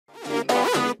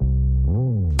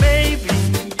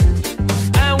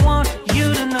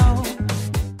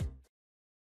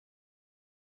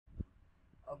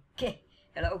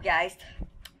guys,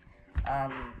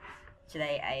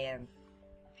 today I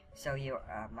show you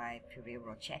my preview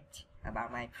project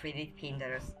about my 3D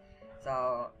printers.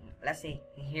 So let's see,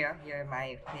 here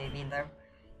my 3D printer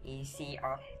is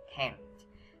CR10.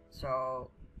 So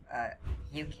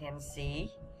you can see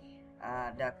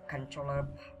the controller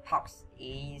box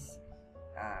is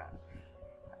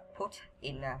put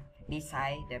in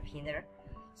beside the printer.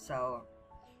 So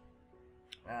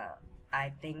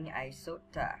I think I should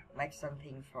make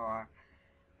something for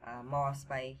more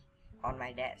space on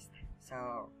my desk.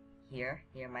 So here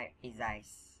my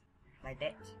designs like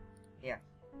that. Here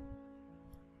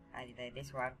I did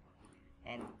this one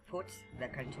and put the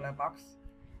controller box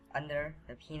under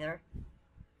the printer,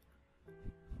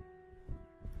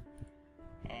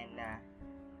 and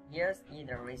here's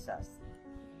the result.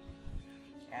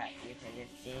 You can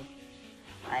just see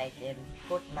I can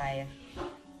put my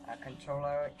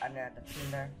controller under the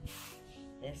printer.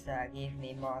 This give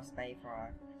me more space for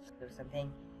do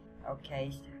something.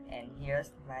 Okay, and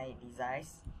here's my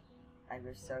designs. I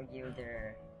will show you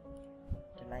the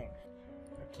length.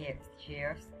 Okay,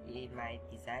 here's my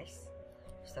designs.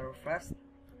 So first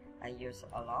I use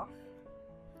a loft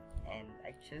and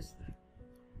I choose,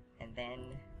 and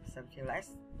then some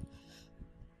fillets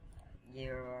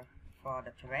here for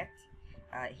the thread.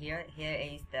 Here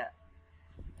is the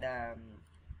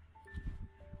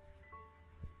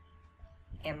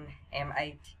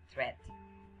M8 thread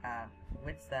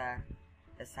with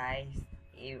the size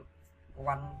is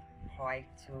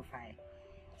 1.25.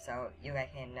 So you guys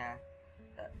can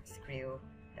screw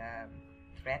the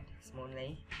thread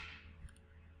smoothly.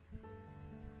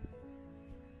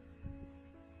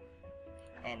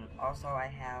 And also I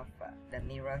have the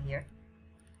mirror here.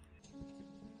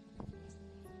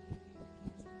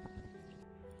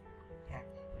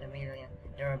 The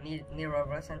mirror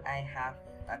version I have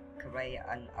create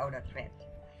an outer thread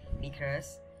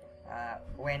because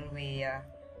when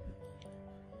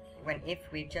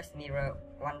if we just mirror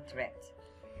one thread,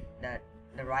 the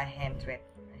right hand thread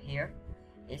here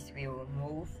it will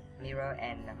move mirror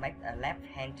and make a left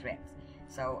hand thread.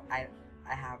 So I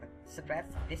have spread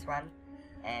this one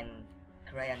and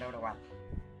create another one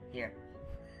here.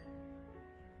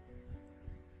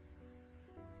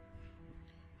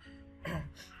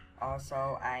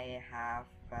 Also I have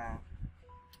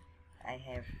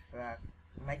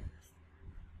made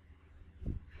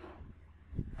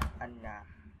a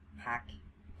pack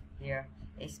here.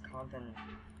 It's contain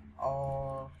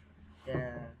all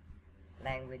the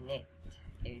language need,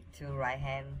 two right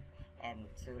hand and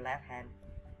two left hand.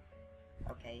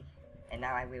 Okay, and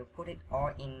now I will put it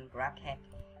all in bracket.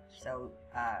 So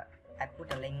I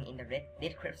put a link in the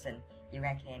description. You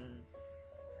guys can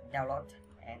download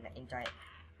and enjoy it.